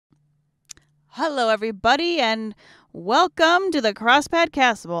Hello, everybody, and welcome to the Crosspad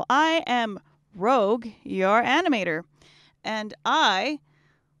Castable. I am Rogue, your animator, and I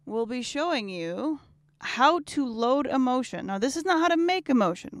will be showing you how to load a motion. Now, this is not how to make a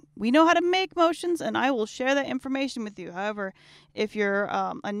motion. We know how to make motions, and I will share that information with you. However, if you're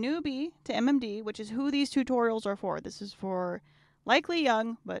a newbie to MMD, which is who these tutorials are for, this is for likely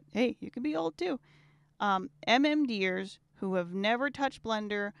young, but hey, you can be old too, MMDers who have never touched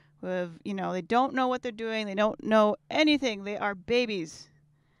Blender, who have, they don't know what they're doing. They don't know anything. They are babies.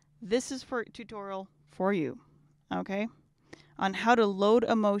 This is for tutorial for you, okay, on how to load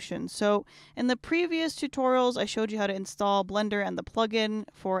a motion. So in the previous tutorials, I showed you how to install Blender and the plugin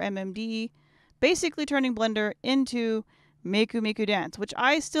for MMD, basically turning Blender into MIKUMIKUDANCE, which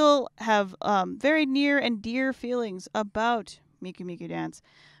I still have very near and dear feelings about MIKUMIKUDANCE.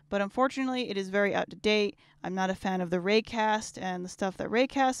 But unfortunately, it is very out of date. I'm not a fan of the raycast and the stuff that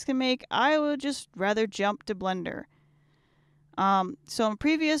raycast can make. I would just rather jump to Blender. So in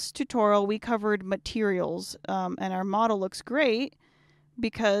previous tutorial, we covered materials, and our model looks great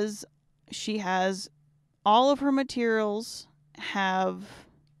because she has all of her materials have.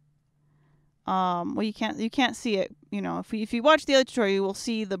 Well, you can't see it. If you watch the other tutorial, you will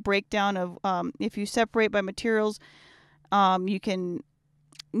see the breakdown of if you separate by materials, you can.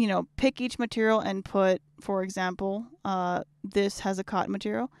 Pick each material and put, for example, this has a cotton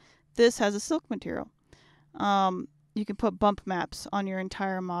material, this has a silk material. You can put bump maps on your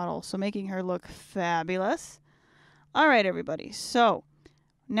entire model, so making her look fabulous. All right, everybody. So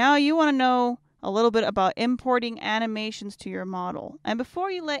now you want to know a little bit about importing animations to your model. And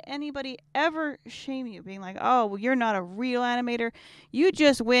before you let anybody ever shame you, being like, oh, well, you're not a real animator, you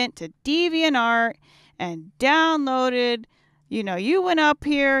just went to DeviantArt and downloaded. You went up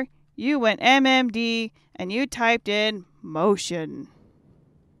here, you went MMD, and you typed in motion.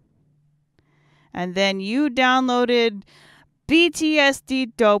 And then you downloaded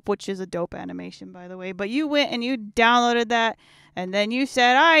BTSD Dope, which is a dope animation, by the way. But you went and you downloaded that, and then you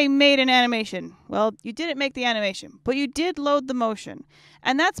said, I made an animation. Well, you didn't make the animation, but you did load the motion.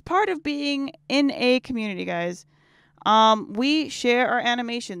 And that's part of being in a community, guys. We share our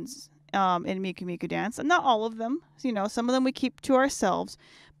animations in MIKUMIKUDANCE, and not all of them. Some of them we keep to ourselves.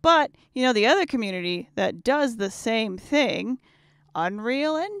 But, the other community that does the same thing,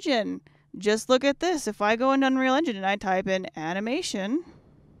 Unreal Engine. Just look at this. If I go into Unreal Engine and I type in animation,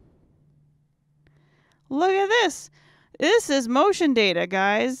 look at this. This is motion data,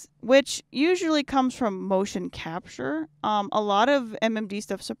 guys, which usually comes from motion capture. A lot of MMD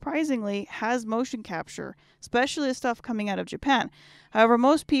stuff, surprisingly, has motion capture, especially the stuff coming out of Japan. However,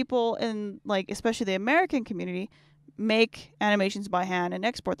 most people in, especially the American community, make animations by hand and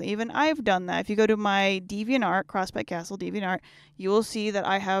export them. Even I've done that. If you go to my DeviantArt, Crosspad Castle DeviantArt, you will see that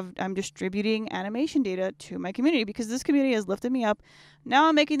I'm distributing animation data to my community because this community has lifted me up. Now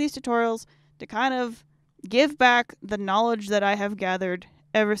I'm making these tutorials to kind of give back the knowledge that I have gathered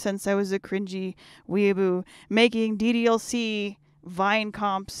ever since I was a cringy weeaboo making DDLC Vine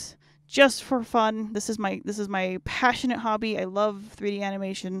comps just for fun. This is my passionate hobby. I love 3D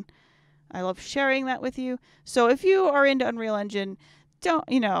animation. I love sharing that with you. So if you are into Unreal Engine,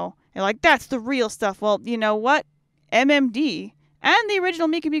 you're like, that's the real stuff. Well, you know what? MMD and the original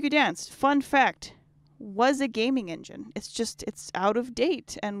MIKUMIKUDANCE, fun fact, was a gaming engine. It's out of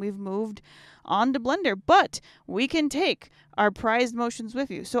date, and we've moved on to Blender. But we can take our prized motions with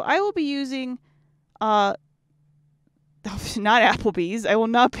you. So I will be using, not Applebee's. I will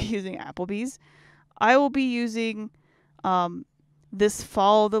not be using Applebee's. I will be using this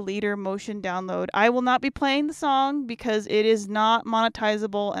Follow the Leader motion download. I will not be playing the song because it is not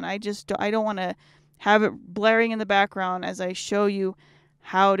monetizable, and I don't want to have it blaring in the background as I show you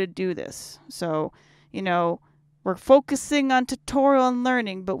how to do this. So, we're focusing on tutorial and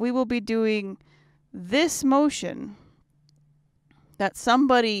learning, but we will be doing this motion that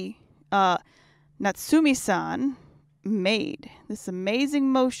somebody, Natsumi-san, made. This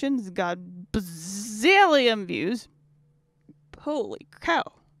amazing motion has got bazillion views. Holy cow,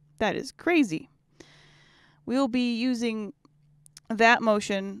 that is crazy. We will be using that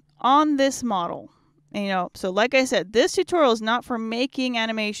motion on this model. So like I said, this tutorial is not for making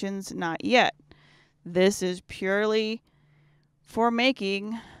animations, not yet. This is purely for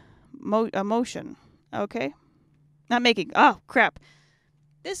making a motion, okay? Not making, oh crap.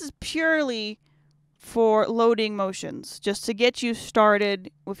 This is purely for loading motions, just to get you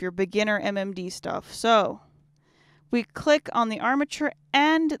started with your beginner MMD stuff. So we click on the armature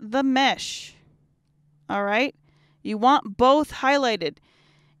and the mesh. All right? You want both highlighted.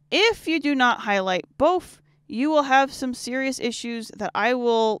 If you do not highlight both, you will have some serious issues that I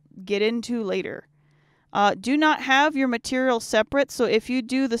will get into later. Do not have your materials separate. So if you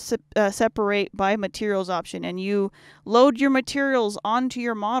do the separate by materials option and you load your materials onto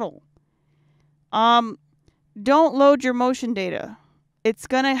your model, don't load your motion data. It's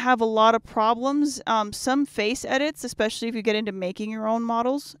going to have a lot of problems. Some face edits, especially if you get into making your own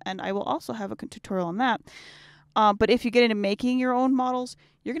models, and I will also have a tutorial on that. But if you get into making your own models,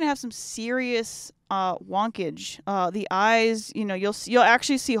 you're going to have some serious wonkage. The eyes, you know, you'll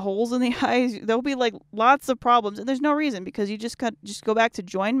actually see holes in the eyes. There'll be like lots of problems, and there's no reason, because you just go back to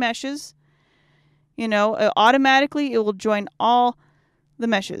join meshes. You know, automatically it will join all the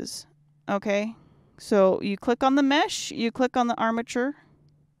meshes. Okay, so you click on the mesh, you click on the armature,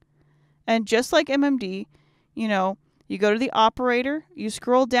 and just like MMD, you know, you go to the operator, you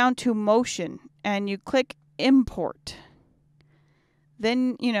scroll down to motion, and you click import.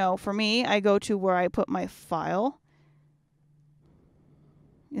 Then, you know, for me, I go to where I put my file.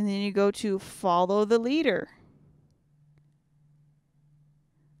 And then you go to follow the leader.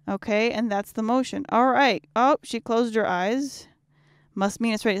 Okay, and that's the motion. All right. Oh, she closed her eyes. Must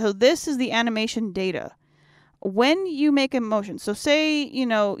mean it's ready. So this is the animation data. When you make a motion, so say, you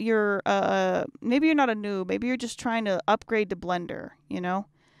know, you're, maybe you're not a noob. Maybe you're just trying to upgrade to Blender, you know,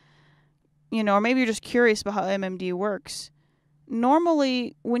 or maybe you're just curious about how MMD works.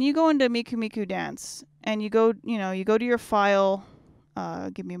 Normally, when you go into MIKUMIKUDANCE and you go to your file,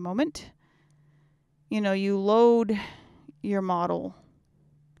 give me a moment. You know, you load your model.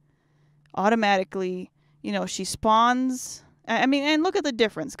 Automatically, you know, she spawns. I mean, and look at the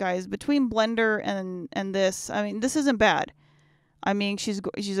difference, guys, between Blender and this. I mean, this isn't bad. I mean, she's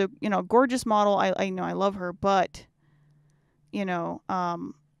a, you know, gorgeous model. I know I love her, but you know,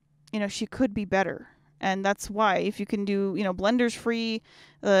 she could be better. And that's why, if you can do, you know, Blender's free,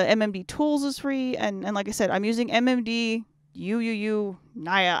 MMD Tools is free, and like I said, I'm using MMD UUUNYAA.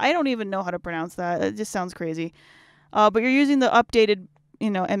 I don't even know how to pronounce that. It just sounds crazy. But you're using the updated, you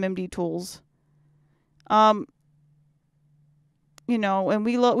know, MMD Tools. You know, and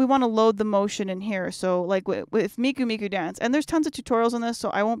we want to load the motion in here. So like with MIKUMIKUDANCE, and there's tons of tutorials on this, so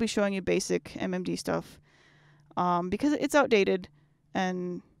I won't be showing you basic MMD stuff, because it's outdated,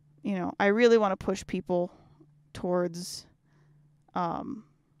 and you know, I really want to push people towards,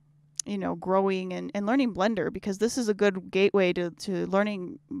 you know, growing and learning Blender, because this is a good gateway to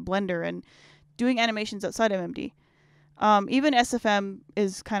learning Blender and doing animations outside MMD. Even SFM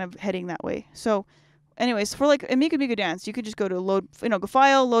is kind of heading that way. So anyways, for like a MIKUMIKUDANCE, you could just go to load, you know, go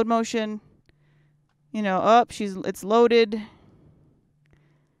file, load motion, you know, it's loaded.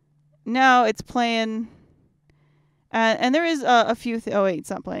 Now it's playing. And there is a few oh wait, it's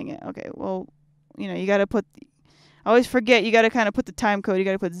not playing it. Okay, well, you know, you got to put, I always forget, you got to kind of put the time code. You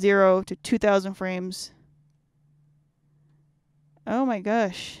got to put 0 to 2000 frames. Oh my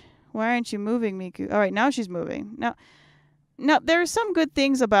gosh. Why aren't you moving, Miku? All right, now she's moving. Now there are some good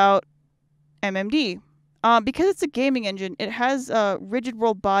things about MMD. Because it's a gaming engine, it has rigid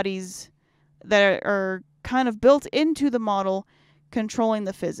world bodies that are kind of built into the model, controlling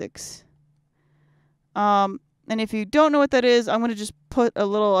the physics. And if you don't know what that is, I'm going to just put a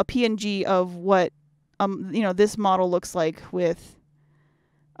PNG of what you know, this model looks like with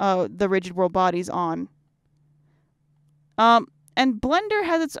the rigid world bodies on. And Blender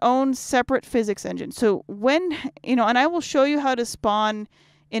has its own separate physics engine. So when, you know, and I will show you how to spawn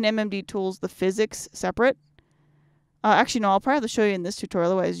in MMD Tools the physics separate. Actually, no, I'll probably have to show you in this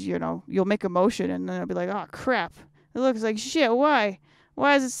tutorial. Otherwise, you know, you'll make a motion and then I'll be like, oh crap, it looks like shit. Why?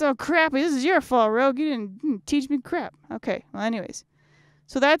 Why is it so crappy? This is your fault, Rogue. You didn't teach me crap. Okay. Well, anyways,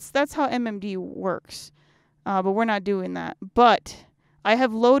 so that's how MMD works. But we're not doing that. But I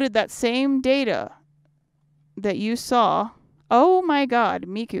have loaded that same data that you saw. Oh my God,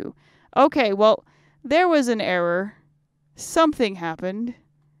 Miku. Okay. Well, there was an error. Something happened.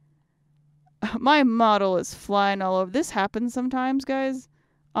 My model is flying all over. This happens sometimes, guys.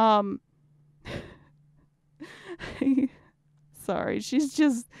 Sorry, she's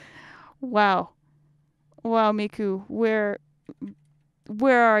just, wow. Wow, Miku, where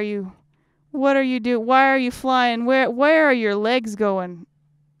are you? What are you doing? Why are you flying? Where are your legs going?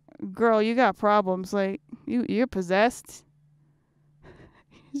 Girl, you got problems. Like, you're possessed.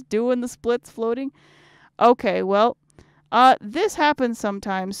 He's doing the splits floating. Okay, well, this happens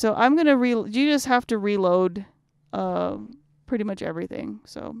sometimes, so I'm gonna you just have to reload pretty much everything.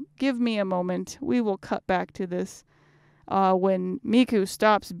 So give me a moment. We will cut back to this when Miku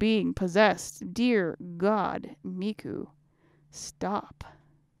stops being possessed. Dear God, Miku, stop.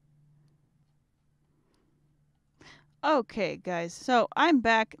 Okay, guys, so I'm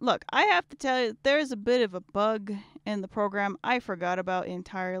back. Look, I have to tell you, there's a bit of a bug in the program I forgot about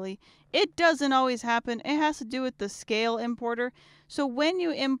entirely. It doesn't always happen. It has to do with the scale importer. So when you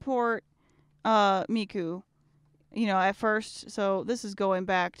import Miku, at first, so this is going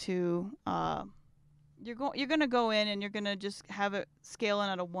back to you're gonna go in and you're gonna just have it scaling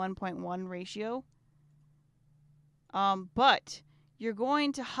at a 1.1 ratio. But you're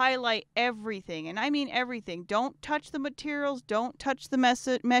going to highlight everything, and I mean everything. Don't touch the materials. Don't touch the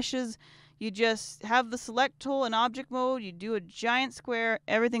meshes. You just have the select tool in object mode. You do a giant square.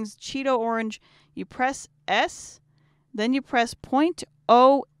 Everything's Cheeto orange. You press S, then you press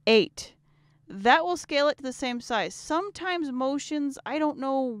 0.08. That will scale it to the same size. Sometimes motions, I don't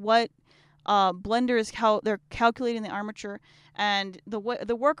know what Blender is how they're calculating the armature, and the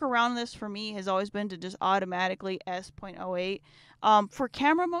work around this for me has always been to just automatically S.08. For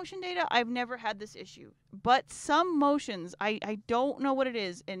camera motion data, I've never had this issue, but some motions, I don't know what it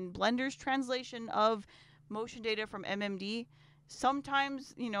is in Blender's translation of motion data from MMD.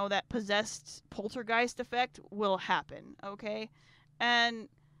 Sometimes that possessed poltergeist effect will happen. Okay, and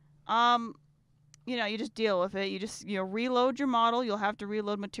you just deal with it. You just, reload your model. You'll have to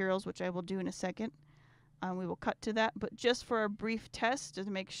reload materials, which I will do in a second. We will cut to that. But just for a brief test, just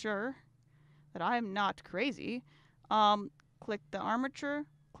to make sure that I'm not crazy, click the armature,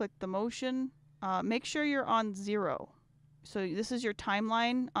 click the motion. Make sure you're on 0. So this is your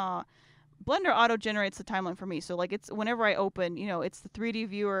timeline. Blender auto-generates the timeline for me. So, like, it's whenever I open, it's the 3D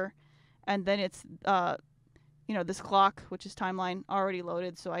viewer, and then it's this clock, which is timeline, already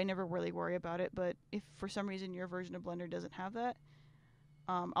loaded, so I never really worry about it. But if for some reason your version of Blender doesn't have that,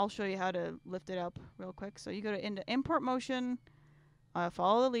 I'll show you how to lift it up real quick. So you go into import motion,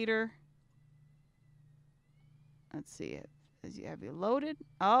 follow the leader. Let's see it. Have you loaded?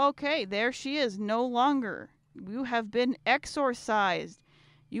 Okay, there she is. No longer. You have been exorcised.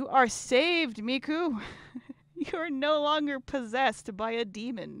 You are saved, Miku. You are no longer possessed by a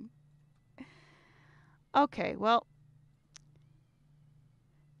demon. Okay, well.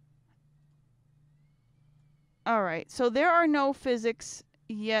 Alright, so there are no physics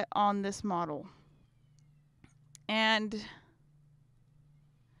yet on this model. And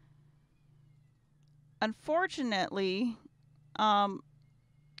unfortunately,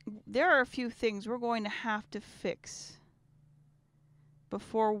 there are a few things we're going to have to fix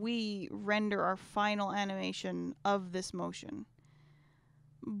before we render our final animation of this motion.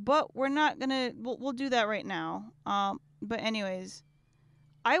 But we're not gonna, we'll do that right now. But anyways,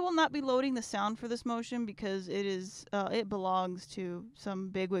 I will not be loading the sound for this motion because it belongs to some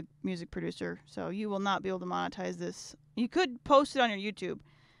bigwig music producer. So you will not be able to monetize this. You could post it on your YouTube,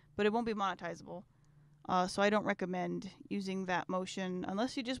 but it won't be monetizable. So I don't recommend using that motion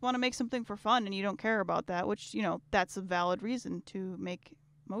unless you just want to make something for fun and you don't care about that, which, that's a valid reason to make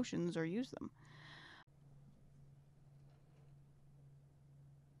motions or use them.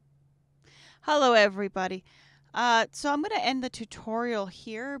 Hello, everybody. So I'm going to end the tutorial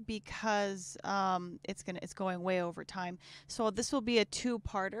here because it's going way over time. So this will be a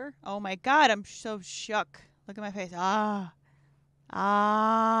 2-parter. Oh my God, I'm so shook. Look at my face.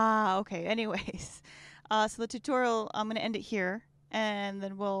 Okay. Anyways, so the tutorial, I'm going to end it here, and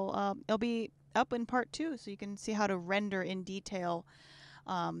then it'll be up in part 2, so you can see how to render in detail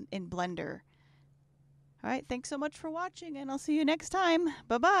in Blender. All right. Thanks so much for watching, and I'll see you next time.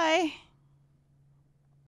 Bye-bye.